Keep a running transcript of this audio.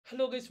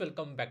Hello guys,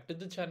 welcome back to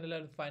the channel,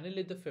 and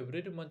finally the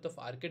February month of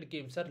arcade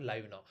games are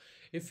live now.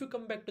 If you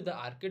come back to the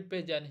arcade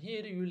page, and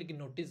here you will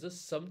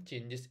notice some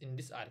changes in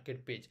this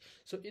arcade page.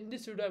 So in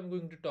this video I'm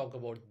going to talk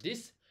about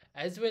this,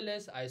 as well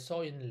as I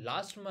saw in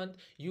last month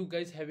you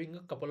guys having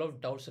a couple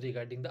of doubts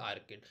regarding the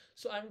arcade.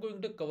 So I'm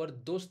going to cover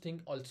those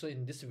things also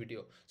in this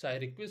video. So I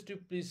request you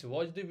please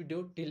watch the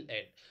video till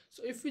end.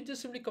 So if we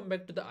just simply come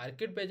back to the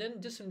arcade page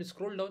and just simply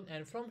scroll down,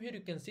 and from here you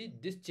can see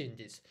this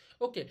changes.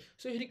 Okay,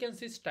 so here you can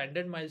see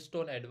standard,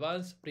 milestone,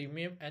 advanced,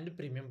 premium and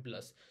premium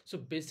plus. So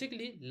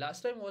basically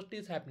last time what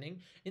is happening,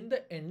 in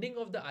the ending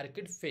of the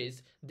arcade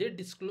phase they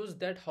disclose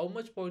that how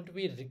much point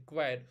we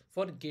require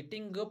for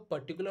getting a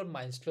particular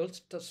milestone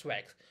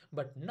swags,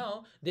 but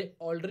now they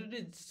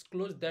already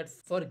disclose that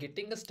for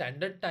getting a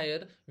standard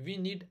tire we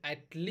need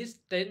at least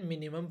 10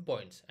 minimum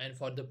points, and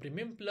for the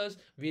premium plus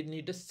we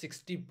need a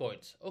 60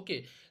 points.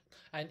 Okay,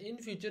 and in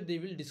future they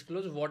will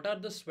disclose what are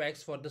the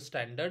swags for the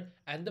standard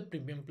and the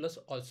premium plus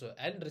also,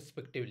 and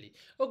respectively.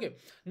 Okay,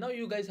 now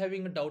you guys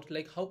having a doubt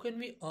like how can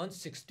we earn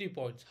 60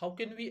 points, how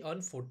can we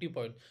earn 40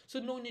 points? So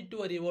no need to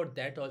worry about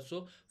that.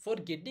 Also, for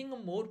getting a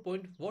more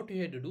point, what we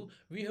have to do,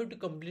 we have to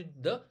complete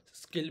the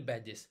skill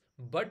badges.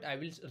 But I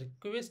will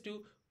request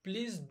you,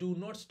 please do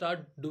not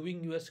start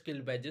doing your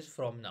skill badges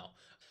from now.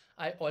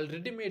 I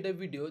already made a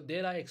video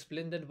there. I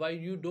explained that why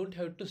you don't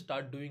have to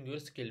start doing your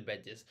skill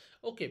badges.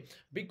 Okay,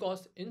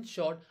 because in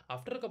short,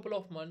 after a couple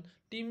of months,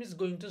 team is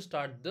going to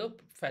start the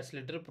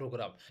facilitator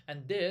program,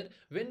 and there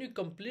when you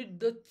complete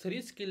the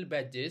 3 skill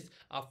badges,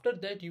 after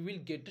that you will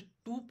get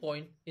 2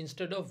 point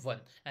instead of 1,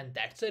 and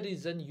that's the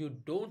reason you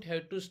don't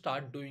have to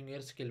start doing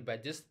your skill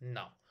badges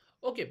now.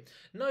 Okay,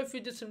 now if you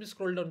just simply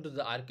scroll down to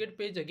the arcade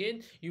page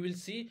again, you will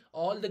see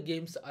all the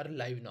games are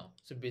live now.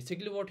 So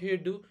basically what you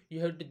do, you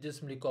have to just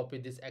simply copy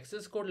this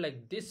access code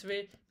like this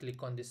way,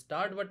 click on the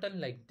start button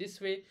like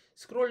this way,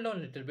 scroll down a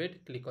little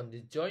bit, click on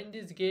this join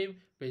this game,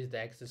 paste the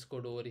access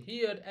code over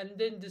here, and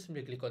then just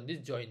simply click on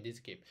this join this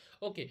game.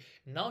 Okay,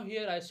 now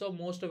here I saw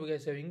most of you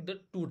guys having the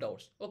two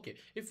doubts. Okay,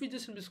 if we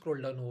just simply scroll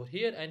down over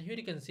here, and here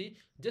you can see,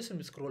 just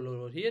simply scroll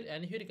over here,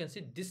 and here you can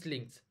see this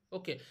links.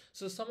 Okay,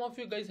 so some of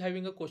you guys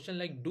having a question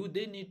like, do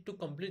they need to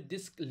complete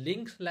this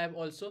links lab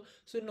also?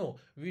 So no,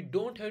 we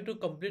don't have to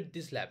complete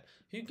this lab.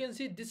 You can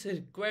see this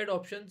required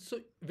option. So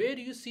where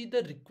you see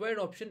the required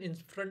option in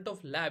front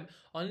of lab,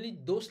 only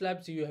those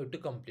labs you have to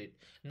complete.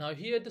 Now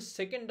here the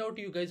second doubt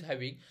you guys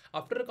having,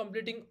 after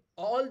completing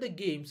all the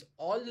games,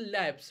 all the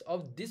labs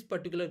of this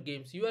particular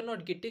games, you are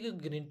not getting a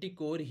green tick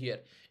over here.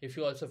 If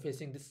you are also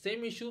facing the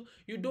same issue,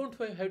 you don't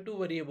have to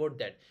worry about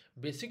that.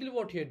 Basically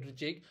what you have to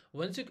check,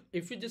 once you,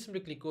 if you just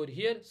simply click over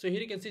here, so here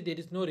you can see there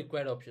is no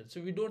required option,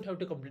 so we don't have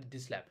to complete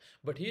this lab.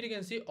 But here you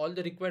can see all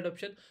the required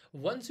option.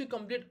 Once you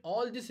complete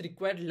all these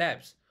required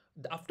labs,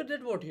 after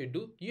that what you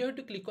do, you have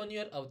to click on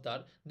your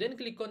avatar, then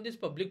click on this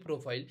public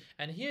profile,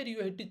 and here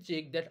you have to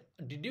check that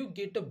did you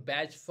get a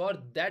badge for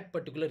that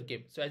particular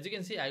game. So as you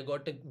can see, I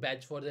got a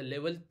badge for the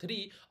level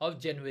 3 of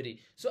January,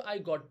 so I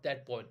got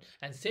that point.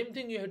 And same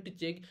thing you have to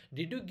check,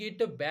 did you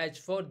get a badge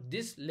for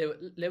this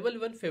level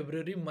 1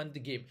 February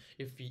month game.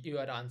 If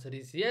your answer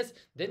is yes,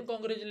 then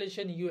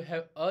congratulations, you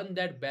have earned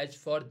that badge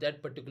for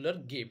that particular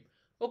game.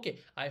 Okay,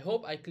 I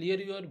hope I clear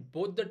your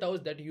both the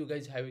doubts that you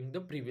guys having the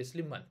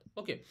previously month.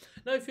 Okay,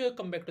 now if you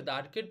come back to the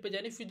arcade page,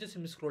 and if you just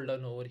scroll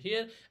down over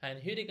here, and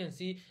here you can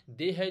see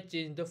they have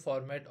changed the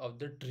format of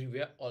the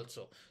trivia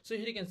also. So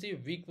here you can see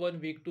week 1,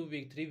 week 2,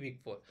 week 3, week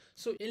 4.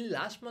 So in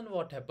last month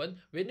what happened,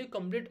 when you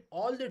complete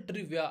all the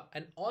trivia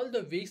and all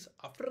the weeks,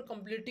 after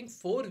completing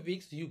 4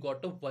 weeks you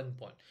got a 1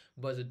 point.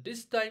 But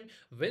this time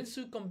once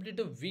you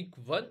complete a week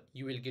 1,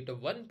 you will get a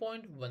 1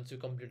 point. Once you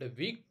complete a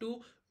week 2,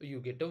 you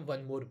get a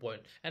 1 more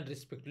point, and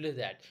respectively.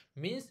 That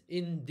means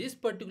in this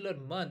particular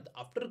month,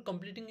 after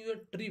completing your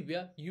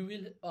trivia, you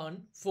will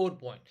earn 4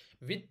 point.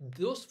 With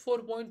those 4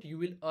 point, you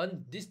will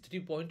earn this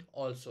 3 point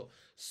also.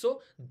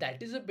 So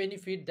that is a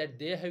benefit that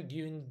they have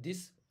given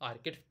this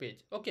arcade page.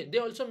 Okay, they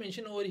also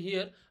mention over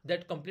here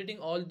that completing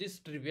all this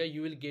trivia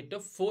you will get a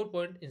 4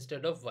 point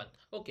instead of 1.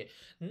 Okay,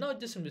 now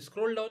just simply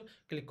scroll down,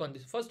 click on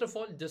this. First of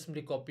all, just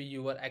simply copy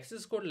your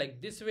access code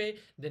like this way,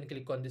 then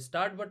click on the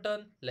start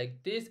button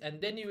like this, and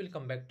then you will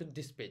come back to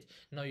this page.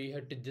 Now you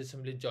have to just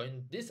simply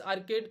join this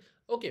arcade.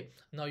 Okay,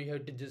 now you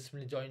have to just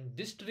simply join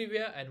this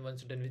trivia, and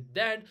once you're done with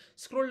that,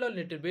 scroll down a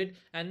little bit,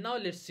 and now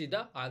let's see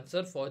the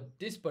answer for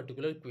this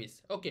particular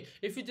quiz. Okay,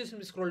 if you just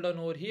simply scroll down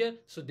over here,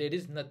 so there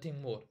is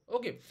nothing more.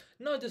 Okay,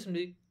 now just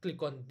simply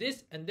click on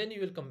this, and then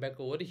you will come back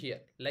over here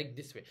like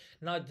this way.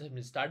 Now just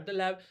simply start the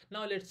lab.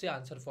 Now let's see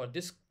answer for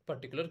this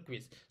particular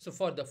quiz. So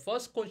for the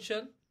first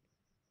question,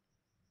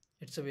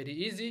 it's a very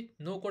easy,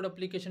 no code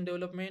application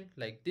development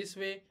like this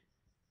way.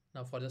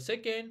 Now for the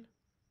second,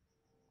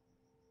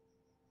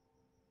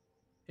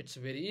 it's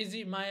very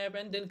easy, my app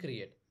and then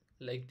create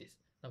like this.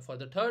 Now for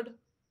the third,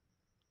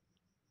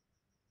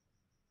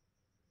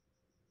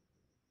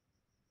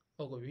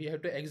 okay, we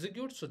have to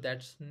execute, so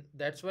that's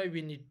why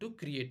we need to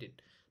create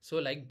it. So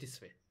like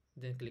this way,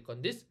 then click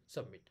on this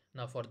submit.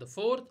 Now for the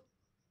fourth,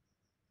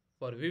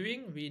 for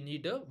viewing we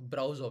need a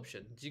browse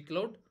option,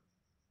 Gcloud.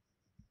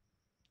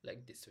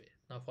 like this way.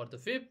 Now for the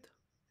fifth,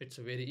 it's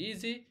very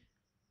easy.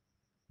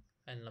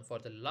 And now for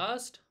the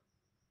last,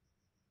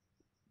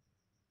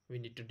 we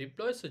need to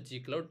deploy, so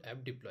Qcloud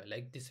app deploy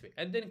like this way,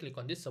 and then click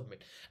on this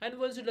submit. And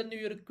once you're done with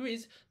your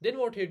quiz, then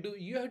what you do,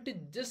 you have to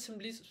just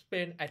simply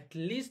spend at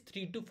least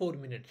 3 to 4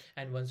 minutes.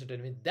 And once you're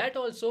done with that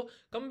also,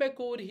 come back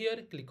over here,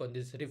 click on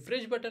this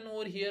refresh button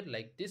over here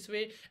like this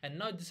way, and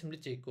now just simply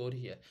check over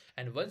here.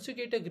 And once you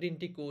get a green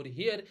tick over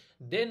here,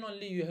 then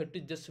only you have to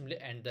just simply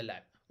end the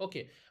lab.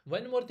 Okay,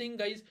 one more thing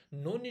guys,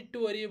 no need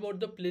to worry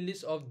about the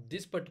playlist of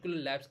this particular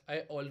labs. I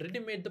already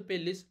made the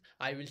playlist.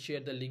 I will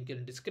share the link in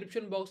the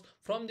description box.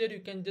 From there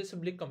you can just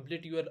simply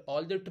complete your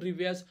all the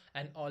trivias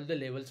and all the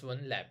levels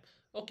 1 lab.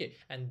 Okay,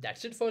 and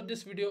that's it for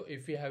this video.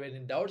 If you have any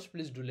doubts,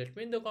 please do let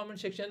me in the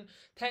comment section.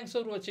 Thanks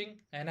for watching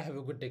and have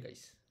a good day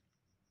guys.